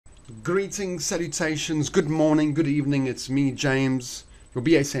Greetings, salutations, good morning, good evening. It's me, James, your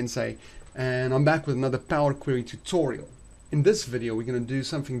BA Sensei, and I'm back with another Power Query tutorial. In this video, we're going to do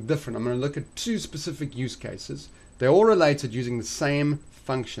something different. I'm going to look at two specific use cases. They're all related using the same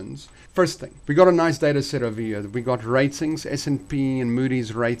functions. First thing, we got a nice data set over here. We got ratings, S&P and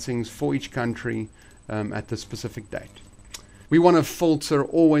Moody's ratings for each country at the specific date. We want to filter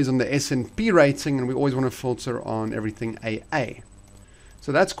always on the S&P rating, and we always want to filter on everything AA.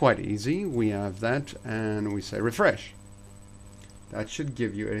 So that's quite easy. We have that and we say refresh. That should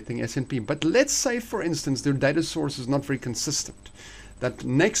give you everything S&P. But let's say, for instance, their data source is not very consistent. That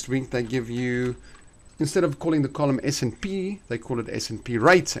next week they give you, instead of calling the column S&P, they call it S&P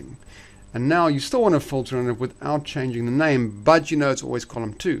rating. And now you still want to filter on it without changing the name, but you know it's always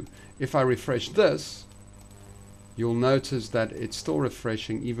column 2. If I refresh this, you'll notice that it's still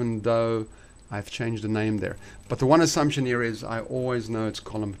refreshing even though I've changed the name there. But the one assumption here is I always know it's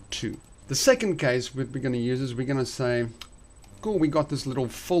column 2. The second case we're going to use is we're going to say, cool, we got this little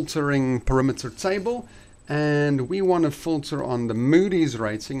filtering perimeter table and we want to filter on the Moody's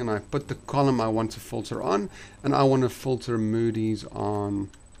rating, and I put the column I want to filter on, and I want to filter Moody's on,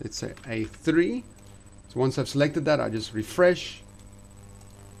 let's say, A3. So once I've selected that, I just refresh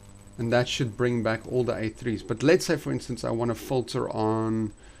and that should bring back all the A3s. But let's say, for instance, I want to filter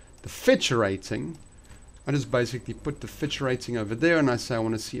on the Fitch rating. I just basically put the Fitch rating over there and I say I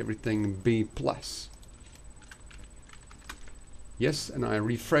want to see everything B+. Yes, and I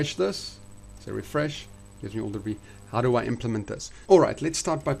refresh this. So refresh, gives me all the B. How do I implement this? All right, let's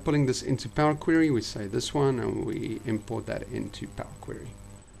start by pulling this into Power Query. We say this one and we import that into Power Query.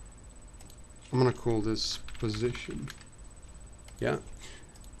 I'm going to call this position. Yeah.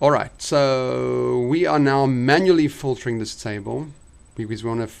 All right, so we are now manually filtering this table, because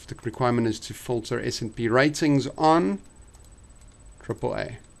the requirement is to filter S&P ratings on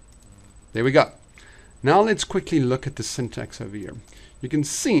AAA. There we go. Now let's quickly look at the syntax over here. You can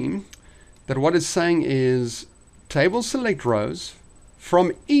see that what it's saying is table select rows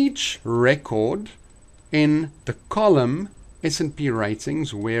from each record in the column S&P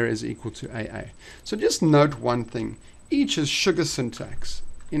ratings where is equal to AA. So just note one thing. Each is sugar syntax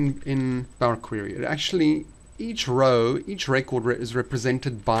in Power Query. It actually, each row, each record is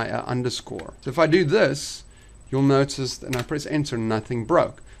represented by an underscore. So if I do this, you'll notice, and I press enter, nothing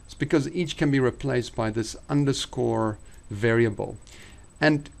broke. It's because each can be replaced by this underscore variable.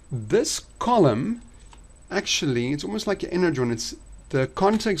 And this column, actually, it's almost like an integer. It's the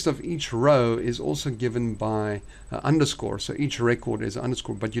context of each row is also given by an underscore. So each record is an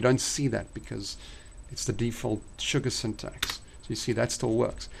underscore, but you don't see that because it's the default sugar syntax. So you see that still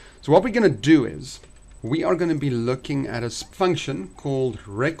works. So what we're going to do is we are going to be looking at a function called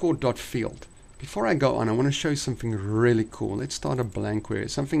record.field. Before I go on, I want to show you something really cool. Let's start a blank query.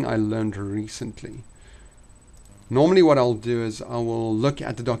 It's something I learned recently. Normally what I'll do is I will look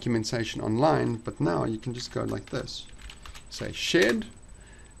at the documentation online, but now you can just go like this. Say shared,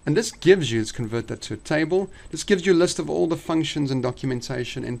 and this gives you, let's convert that to a table. This gives you a list of all the functions and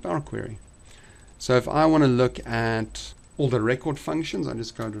documentation in Power Query. So if I want to look at all the record functions, I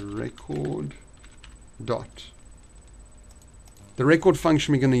just go to record dot. The record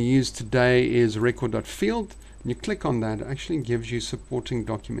function we're going to use today is record.field. And you click on that, it actually gives you supporting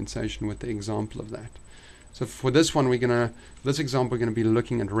documentation with the example of that. So for this one, this example, we're going to be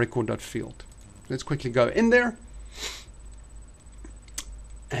looking at record.field. Let's quickly go in there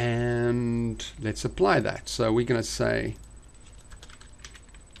and let's apply that. So we're going to say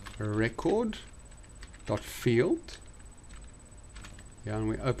record.field. Yeah, and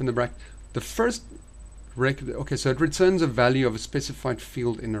we open the bracket. The first record, okay, so it returns a value of a specified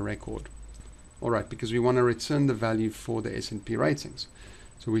field in a record. All right, because we want to return the value for the S&P ratings.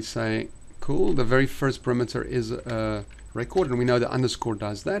 So we say, cool, the very first parameter is a record, and we know the underscore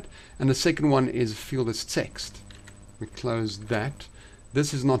does that. And the second one is field as text. We close that.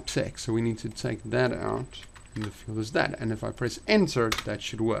 This is not text, so we need to take that out, and the field is that. And if I press enter, that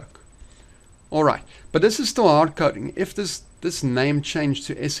should work. All right, but this is still hard coding. If this name changed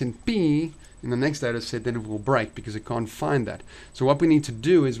to S&P in the next data set, then it will break because it can't find that. So what we need to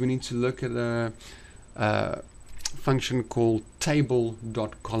do is we need to look at a function called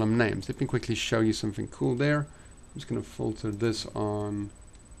table.columnNames. Let me quickly show you something cool there. I'm just going to filter this on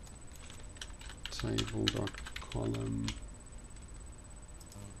table.column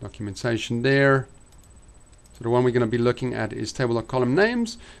documentation there. So the one we're going to be looking at is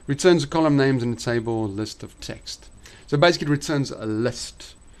table.columnNames. Returns the column names in the table list of text. So basically it returns a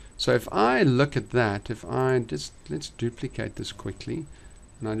list. So if I look at that, let's duplicate this quickly,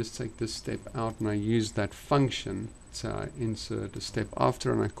 and I just take this step out and I use that function, So I insert a step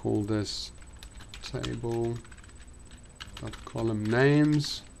after and I call this table.column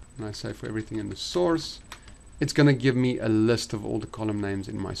names, and I say for everything in the source, it's going to give me a list of all the column names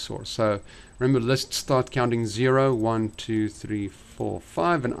in my source. So remember, lists start counting 0, 1, 2, 3, 4,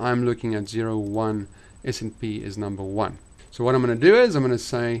 5, and I'm looking at 0, 1, S&P is number 1. So what I'm going to do is I'm going to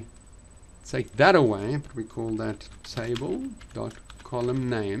say, take that away, but we call that table.column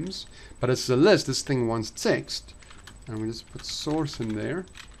names. But it's a list, this thing wants text, and we just put source in there.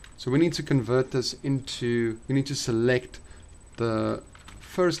 So we need to convert this into, we need to select the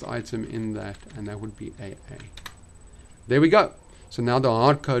first item in that, and that would be AA. There we go. So now the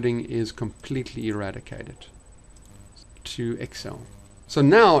hard coding is completely eradicated to Excel. So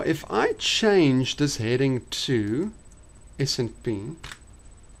now if I change this heading to S&P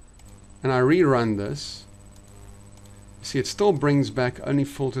and I rerun this, you see it still brings back only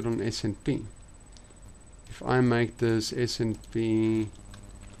filtered on S&P. If I make this S&P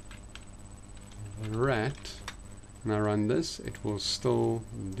rat and I run this, it will still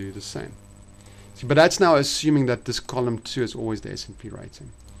do the same. See, but that's now assuming that this column 2 is always the S&P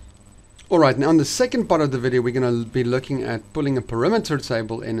rating. Alright, now in the second part of the video we're going to be looking at pulling a perimeter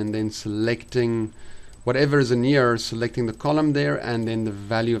table in and then selecting whatever is in here, selecting the column there and then the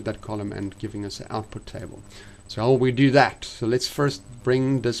value of that column and giving us an output table. So how will we do that? So let's first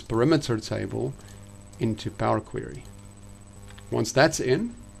bring this perimeter table into Power Query. Once that's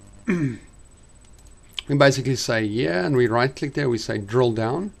in, we basically say yeah, and we right click there, we say drill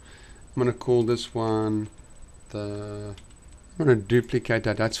down. I'm going to call this one I'm going to duplicate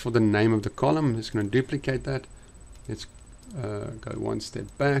that. That's for the name of the column. I'm just going to duplicate that. Let's go one step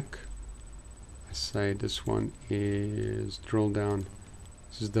back. I say this one is drill down.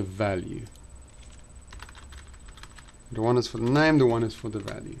 This is the value. The one is for the name, the one is for the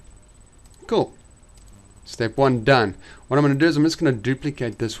value. Cool. Step 1 done. What I'm going to do is I'm just going to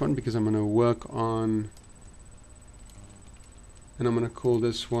duplicate this one because I'm going to work on, and I'm going to call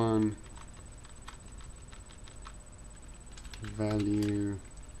this one value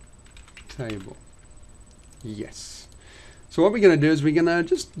table. Yes. So what we're going to do is we're going to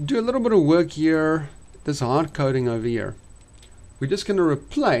just do a little bit of work here, this hard coding over here. We're just going to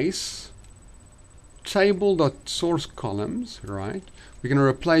replace table.source columns, right? We're going to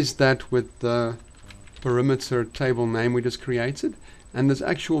replace that with the perimeter table name we just created, and this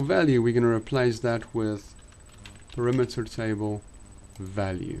actual value we're going to replace that with perimeter table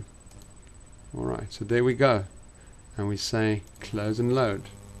value. Alright, so there we go, and we say close and load.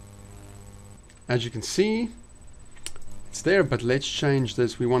 As you can see, it's there, but let's change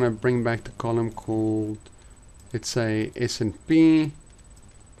this. We want to bring back the column called, let's say, S&P,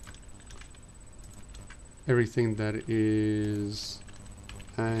 everything that is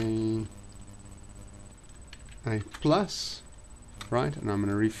A plus, right? And I'm going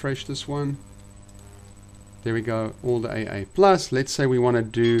to refresh this one. There we go, all the AA plus. Let's say we want to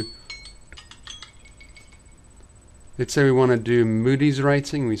do, Moody's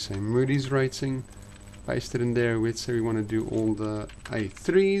rating. We say Moody's rating, paste it in there. Let's say we want to do all the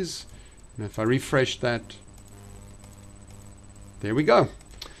A3s, and if I refresh that, there we go.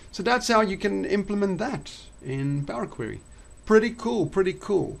 So that's how you can implement that in Power Query. Pretty cool, pretty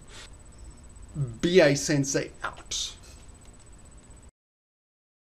cool. BA Sensei out.